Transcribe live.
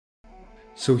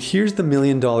So here's the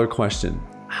million-dollar question.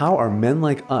 How are men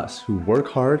like us who work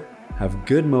hard, have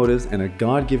good motives, and a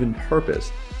God-given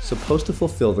purpose supposed to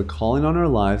fulfill the calling on our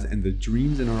lives and the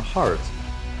dreams in our hearts,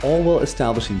 all while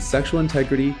establishing sexual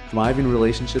integrity, thriving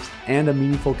relationships, and a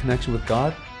meaningful connection with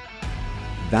God?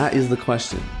 That is the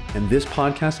question, and this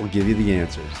podcast will give you the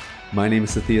answers. My name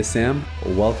is Sathya Sam.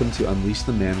 Welcome to Unleash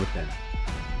the Man Within.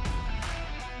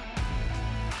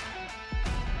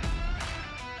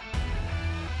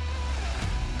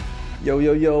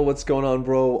 Yo, what's going on,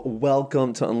 bro?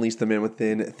 Welcome to Unleash the Man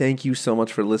Within. Thank you so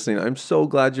much for listening. I'm so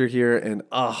glad you're here, and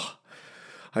I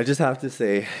just have to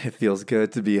say, it feels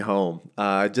good to be home.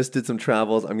 I just did some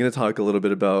travels. I'm going to talk a little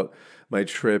bit about my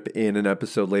trip in an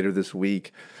episode later this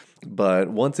week. But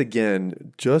once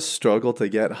again, just struggled to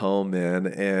get home, man.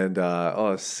 And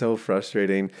so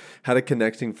frustrating. Had a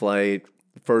connecting flight.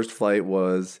 First flight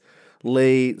was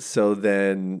late. So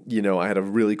then, I had a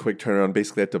really quick turnaround.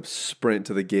 Basically, I had to sprint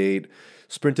to the gate,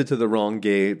 sprinted to the wrong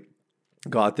gate.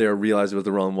 Got there, realized it was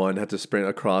the wrong one, had to sprint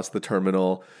across the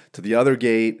terminal to the other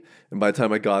gate. And by the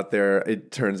time I got there,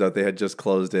 it turns out they had just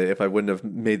closed it. If I wouldn't have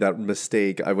made that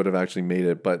mistake, I would have actually made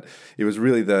it. But it was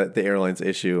really the airline's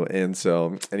issue. And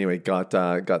so anyway, got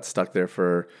stuck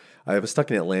there I was stuck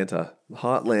in Atlanta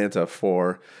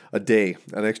for an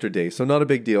extra day. So not a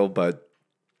big deal, but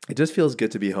it just feels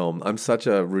good to be home. I'm such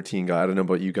a routine guy. I don't know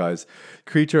about you guys.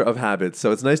 Creature of habits.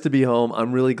 So it's nice to be home.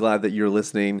 I'm really glad that you're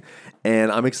listening.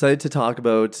 And I'm excited to talk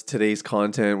about today's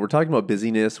content. We're talking about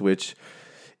busyness, which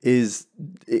is,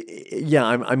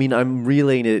 I'm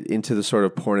relaying it into the sort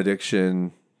of porn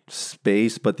addiction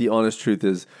space. But the honest truth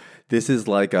is, this is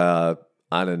like I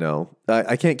don't know.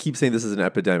 I can't keep saying this is an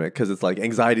epidemic because it's like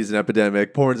anxiety is an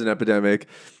epidemic, porn's an epidemic,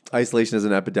 isolation is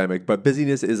an epidemic. But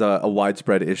busyness is a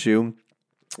widespread issue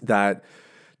that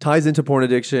ties into porn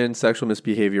addiction, sexual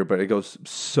misbehavior, but it goes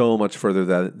so much further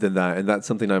than that. And that's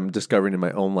something I'm discovering in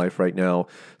my own life right now,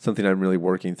 something I'm really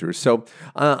working through. So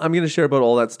I'm going to share about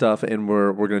all that stuff, and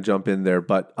we're going to jump in there.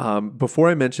 But before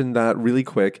I mention that, really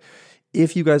quick,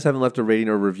 if you guys haven't left a rating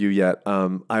or review yet,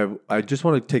 I just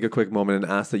want to take a quick moment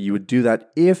and ask that you would do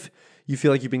that if you feel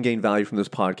like you've been getting value from this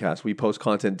podcast. We post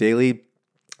content daily.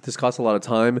 This costs a lot of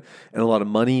time and a lot of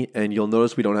money, and you'll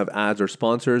notice we don't have ads or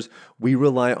sponsors. We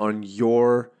rely on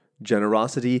your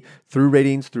generosity through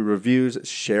ratings, through reviews,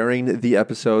 sharing the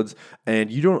episodes,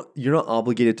 and you're not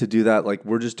obligated to do that. Like,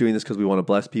 we're just doing this because we want to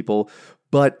bless people.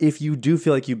 But if you do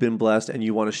feel like you've been blessed and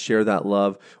you want to share that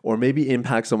love or maybe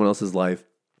impact someone else's life,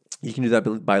 you can do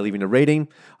that by leaving a rating.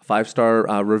 A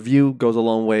 5-star review goes a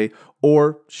long way,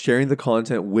 or sharing the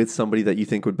content with somebody that you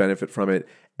think would benefit from it.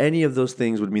 Any of those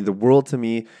things would mean the world to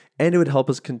me, and it would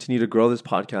help us continue to grow this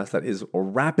podcast that is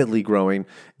rapidly growing,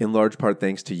 in large part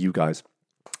thanks to you guys.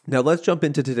 Now, let's jump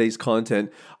into today's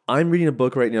content. I'm reading a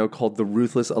book right now called The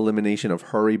Ruthless Elimination of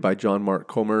Hurry by John Mark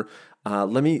Comer.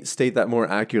 Let me state that more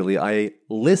accurately. I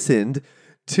listened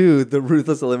to The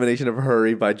Ruthless Elimination of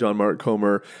Hurry by John Mark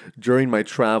Comer during my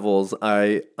travels.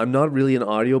 I'm not really an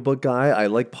audiobook guy. I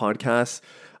like podcasts.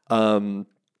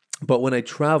 But when I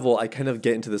travel, I kind of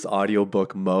get into this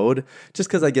audiobook mode just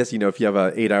because I guess, if you have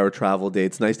an 8-hour travel day,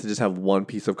 it's nice to just have one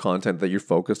piece of content that you're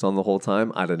focused on the whole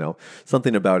time. I don't know,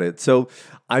 something about it. So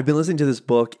I've been listening to this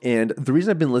book, and the reason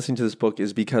I've been listening to this book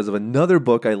is because of another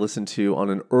book I listened to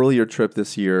on an earlier trip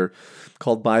this year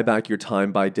called Buy Back Your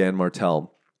Time by Dan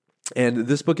Martell. And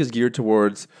this book is geared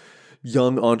towards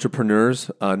young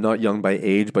entrepreneurs, not young by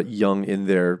age, but young in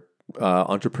their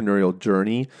entrepreneurial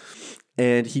journey.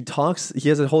 And he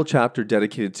has a whole chapter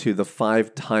dedicated to the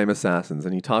 5 time assassins.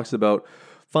 And he talks about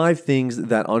 5 things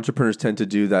that entrepreneurs tend to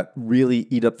do that really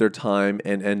eat up their time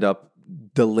and end up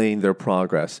delaying their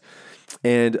progress.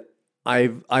 And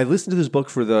I listened to this book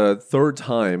for the 3rd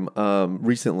time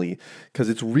recently because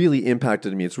it's really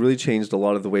impacted me. It's really changed a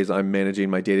lot of the ways I'm managing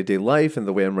my day-to-day life and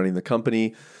the way I'm running the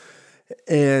company.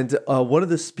 And one of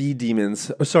the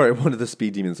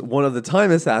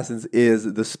time assassins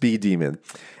is the speed demon.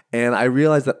 And I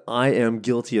realized that I am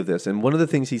guilty of this. And one of the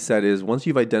things he said is, once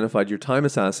you've identified your time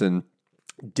assassin,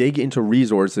 dig into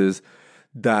resources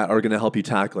that are going to help you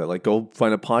tackle it. Like, go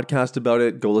find a podcast about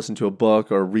it, go listen to a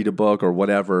book or read a book or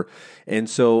whatever. And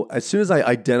so as soon as I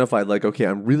identified, like, okay,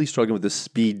 I'm really struggling with this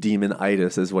speed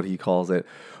demon-itis is what he calls it,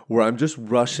 where I'm just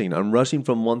rushing. I'm rushing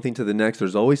from one thing to the next.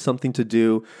 There's always something to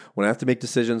do. When I have to make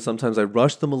decisions, sometimes I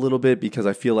rush them a little bit because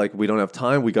I feel like we don't have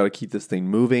time. We got to keep this thing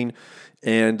moving.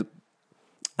 And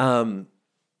as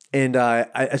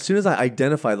soon as I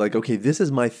identified, like, okay, this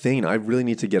is my thing, I really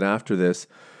need to get after this,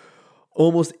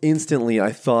 almost instantly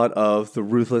I thought of The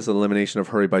Ruthless Elimination of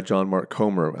Hurry by John Mark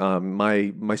Comer.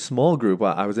 My small group,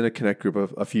 I was in a Connect group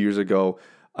a few years ago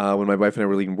when my wife and I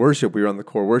were leading worship, we were on the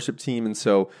core worship team. And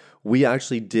so we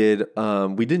actually did,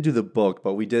 we didn't do the book,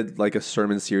 but we did like a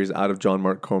sermon series out of John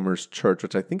Mark Comer's church,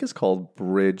 which I think is called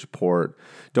Bridgeport.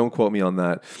 Don't quote me on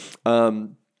that.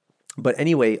 But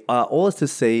anyway, all is to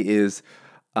say is,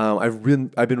 I've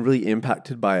been really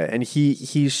impacted by it, and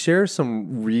he shares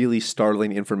some really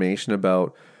startling information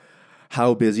about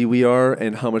how busy we are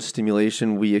and how much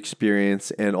stimulation we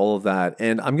experience and all of that.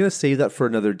 And I'm gonna save that for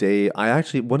another day.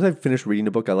 Once I've finished reading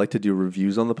the book, I like to do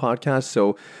reviews on the podcast,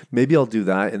 so maybe I'll do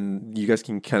that, and you guys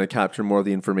can kind of capture more of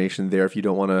the information there if you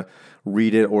don't want to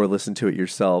read it or listen to it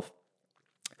yourself.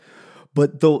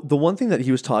 But the one thing that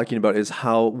he was talking about is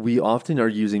how we often are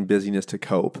using busyness to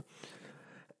cope.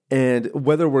 And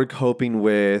whether we're coping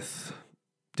with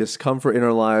discomfort in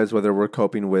our lives, whether we're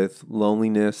coping with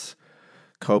loneliness,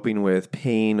 coping with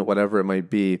pain, whatever it might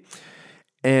be.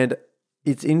 And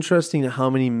it's interesting how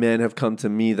many men have come to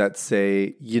me that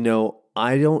say,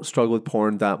 I don't struggle with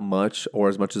porn that much or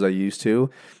as much as I used to.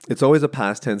 It's always a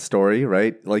past tense story,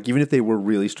 right? Like even if they were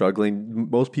really struggling,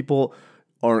 most people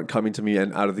aren't coming to me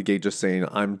and out of the gate just saying,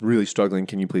 I'm really struggling,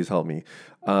 can you please help me?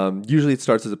 Usually it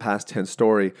starts as a past tense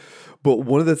story. But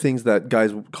one of the things that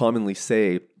guys commonly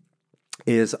say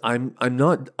is I'm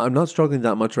not struggling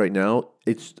that much right now.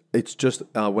 It's just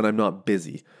when I'm not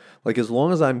busy. Like as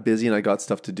long as I'm busy and I got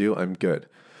stuff to do, I'm good.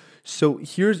 So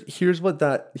here's what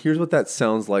that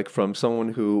sounds like from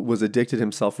someone who was addicted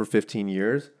himself for 15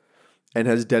 years and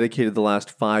has dedicated the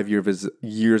last 5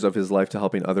 years of his life to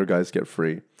helping other guys get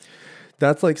free.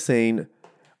 That's like saying,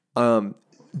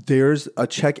 there's a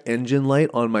check engine light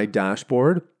on my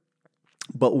dashboard,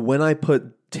 but when I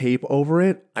put tape over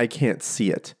it, I can't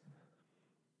see it.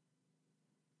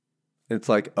 It's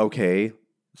like, okay,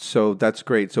 so that's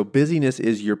great. So busyness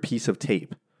is your piece of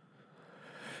tape.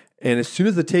 And as soon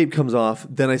as the tape comes off,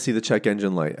 then I see the check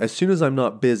engine light. As soon as I'm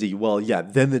not busy,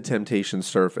 then the temptations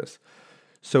surface.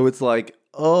 So it's like,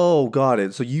 oh, got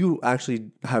it. So you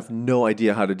actually have no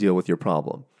idea how to deal with your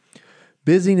problem.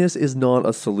 Busyness is not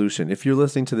a solution. If you're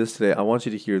listening to this today, I want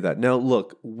you to hear that. Now,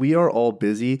 look, we are all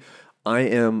busy. I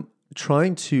am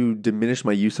trying to diminish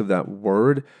my use of that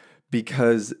word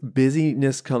because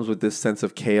busyness comes with this sense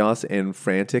of chaos and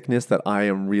franticness that I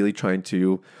am really trying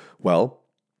to,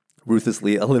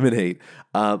 ruthlessly eliminate.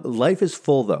 Life is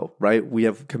full though, right? We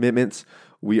have commitments.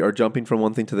 We are jumping from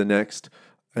one thing to the next,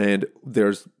 and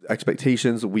there's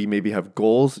expectations. We maybe have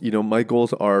goals. My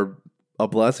goals are a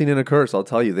blessing and a curse. I'll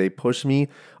tell you, they push me.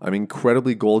 I'm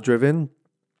incredibly goal driven,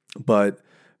 but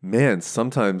man,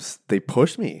 sometimes they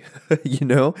push me,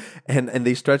 and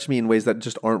they stretch me in ways that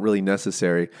just aren't really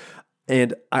necessary.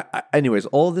 And anyways,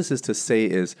 all of this is to say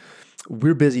is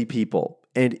we're busy people.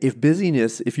 And if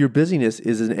your busyness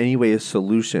is in any way a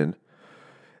solution,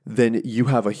 then you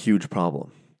have a huge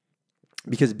problem.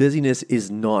 Because busyness is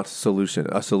not a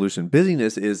solution.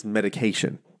 Busyness is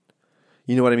medication.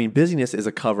 You know what I mean? Busyness is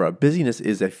a cover-up. Busyness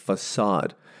is a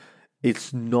facade.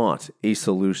 It's not a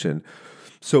solution.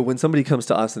 So when somebody comes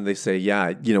to us and they say,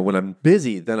 when I'm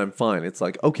busy, then I'm fine. It's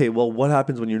like, okay, well, what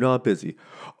happens when you're not busy?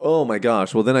 Oh my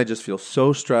gosh. Well, then I just feel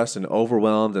so stressed and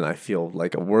overwhelmed, and I feel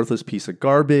like a worthless piece of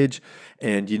garbage.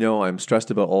 And, I'm stressed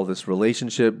about all this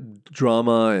relationship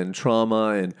drama and trauma,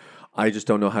 and I just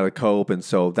don't know how to cope. And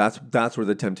so that's where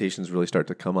the temptations really start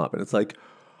to come up. And it's like,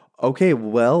 okay,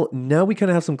 well, now we kind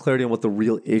of have some clarity on what the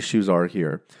real issues are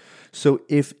here. So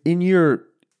if in your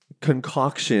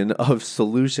concoction of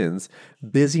solutions,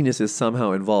 busyness is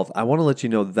somehow involved, I want to let you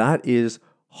know that is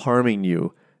harming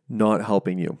you, not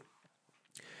helping you.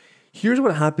 Here's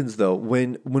what happens though,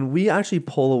 when we actually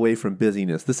pull away from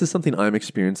busyness. This is something I'm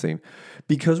experiencing.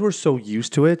 Because we're so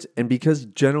used to it, and because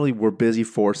generally we're busy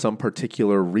for some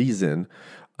particular reason,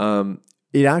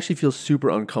 it actually feels super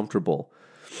uncomfortable.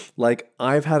 Like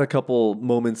I've had a couple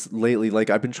moments lately, like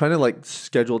I've been trying to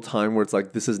schedule time where it's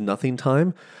like, this is nothing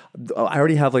time. I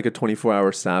already have a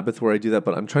 24-hour Sabbath where I do that,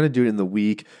 but I'm trying to do it in the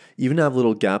week, even have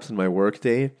little gaps in my work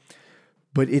day.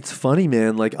 But it's funny,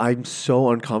 man. Like I'm so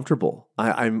uncomfortable.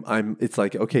 It's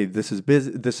like, okay, this is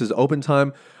busy. This is open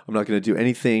time. I'm not going to do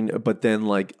anything. But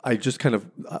then I just kind of,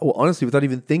 honestly, without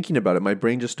even thinking about it, my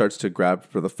brain just starts to grab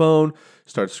for the phone,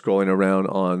 starts scrolling around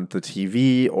on the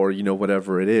TV or,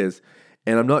 whatever it is.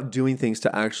 And I'm not doing things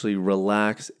to actually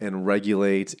relax and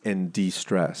regulate and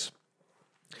de-stress.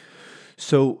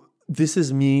 So this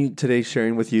is me today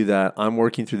sharing with you that I'm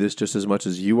working through this just as much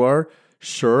as you are.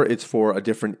 Sure, it's for a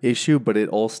different issue, but it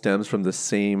all stems from the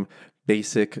same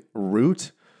basic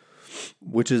root,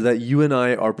 which is that you and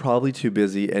I are probably too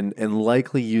busy and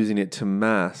likely using it to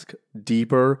mask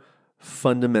deeper,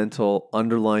 fundamental,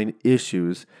 underlying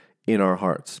issues in our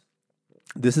hearts.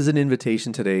 This is an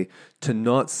invitation today to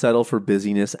not settle for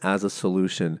busyness as a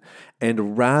solution,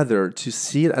 and rather to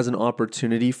see it as an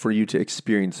opportunity for you to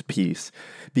experience peace.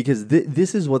 Because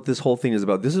this is what this whole thing is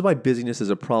about. This is why busyness is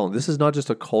a problem. This is not just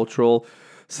a cultural,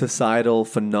 societal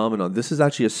phenomenon. This is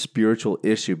actually a spiritual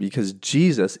issue, because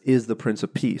Jesus is the Prince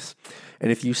of Peace.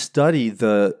 And if you study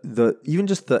even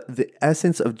just the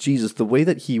essence of Jesus, the way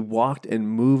that he walked and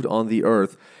moved on the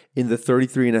earth in the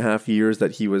 33 and a half years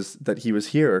that he was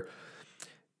here,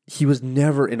 he was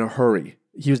never in a hurry.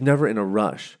 He was never in a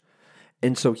rush.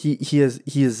 And so he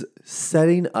is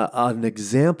setting an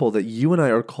example that you and I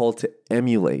are called to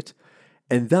emulate.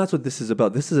 And that's what this is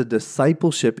about. This is a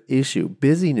discipleship issue.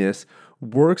 Busyness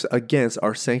works against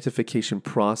our sanctification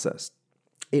process.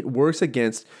 It works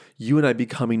against you and I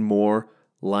becoming more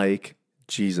like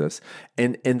Jesus.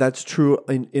 And that's true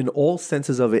in all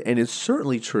senses of it. And it's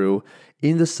certainly true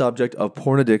in the subject of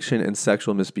porn addiction and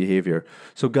sexual misbehavior.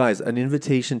 So guys, an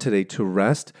invitation today to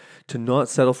rest, to not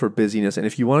settle for busyness. And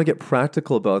if you want to get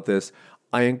practical about this,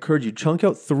 I encourage you, chunk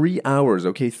out 3 hours,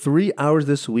 okay? 3 hours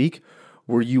this week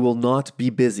where you will not be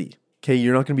busy. Okay,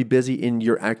 you're not going to be busy in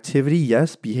your activity,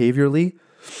 yes, behaviorally,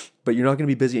 but you're not going to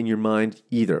be busy in your mind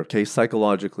either, okay,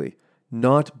 psychologically.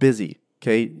 Not busy,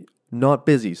 okay? Not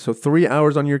busy. So 3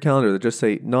 hours on your calendar that just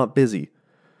say not busy,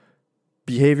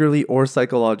 behaviorally or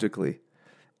psychologically,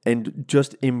 and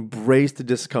just embrace the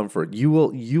discomfort. You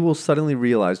will suddenly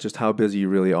realize just how busy you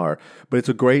really are. But it's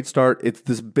a great start. It's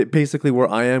this basically where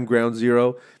I am, ground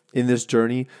zero in this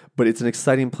journey, but it's an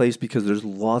exciting place because there's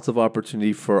lots of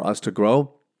opportunity for us to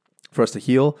grow, for us to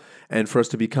heal, and for us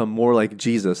to become more like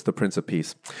Jesus, the Prince of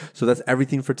Peace. So that's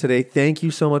everything for today. Thank you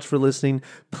so much for listening.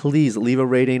 Please leave a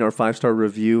rating or 5-star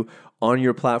review on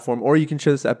your platform, or you can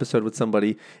share this episode with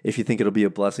somebody if you think it'll be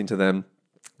a blessing to them.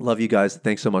 Love you guys.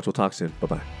 Thanks so much. We'll talk soon.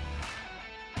 Bye-bye.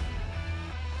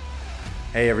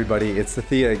 Hey everybody, it's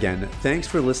Sathia again. Thanks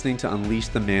for listening to Unleash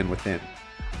the Man Within.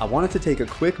 I wanted to take a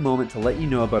quick moment to let you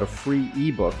know about a free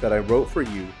ebook that I wrote for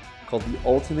you called The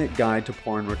Ultimate Guide to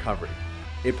Porn Recovery.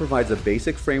 It provides a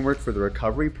basic framework for the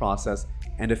recovery process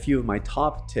and a few of my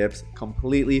top tips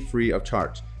completely free of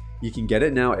charge. You can get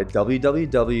it now at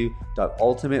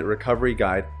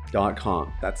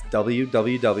www.ultimaterecoveryguide.com. That's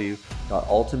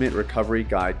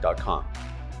www.ultimaterecoveryguide.com.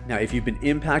 Now, if you've been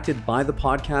impacted by the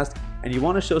podcast and you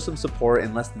want to show some support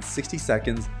in less than 60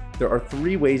 seconds, there are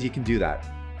 3 ways you can do that.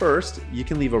 First, you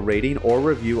can leave a rating or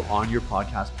review on your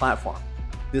podcast platform.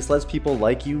 This lets people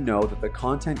like you know that the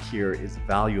content here is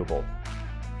valuable.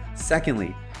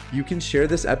 Secondly, you can share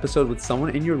this episode with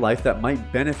someone in your life that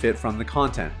might benefit from the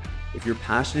content. If you're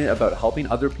passionate about helping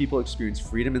other people experience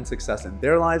freedom and success in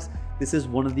their lives, this is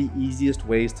one of the easiest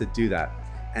ways to do that.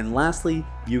 And lastly,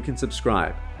 you can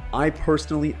subscribe. I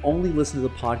personally only listen to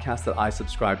the podcast that I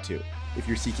subscribe to. If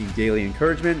you're seeking daily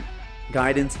encouragement,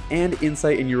 guidance, and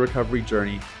insight in your recovery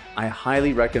journey, I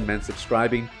highly recommend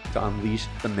subscribing to Unleash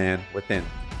the Man Within.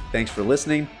 Thanks for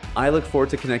listening. I look forward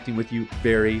to connecting with you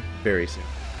very, very soon.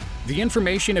 The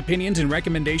information, opinions, and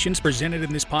recommendations presented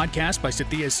in this podcast by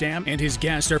Sathya Sam and his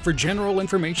guests are for general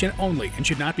information only and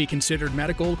should not be considered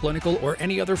medical, clinical, or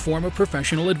any other form of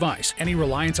professional advice. Any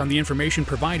reliance on the information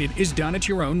provided is done at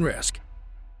your own risk.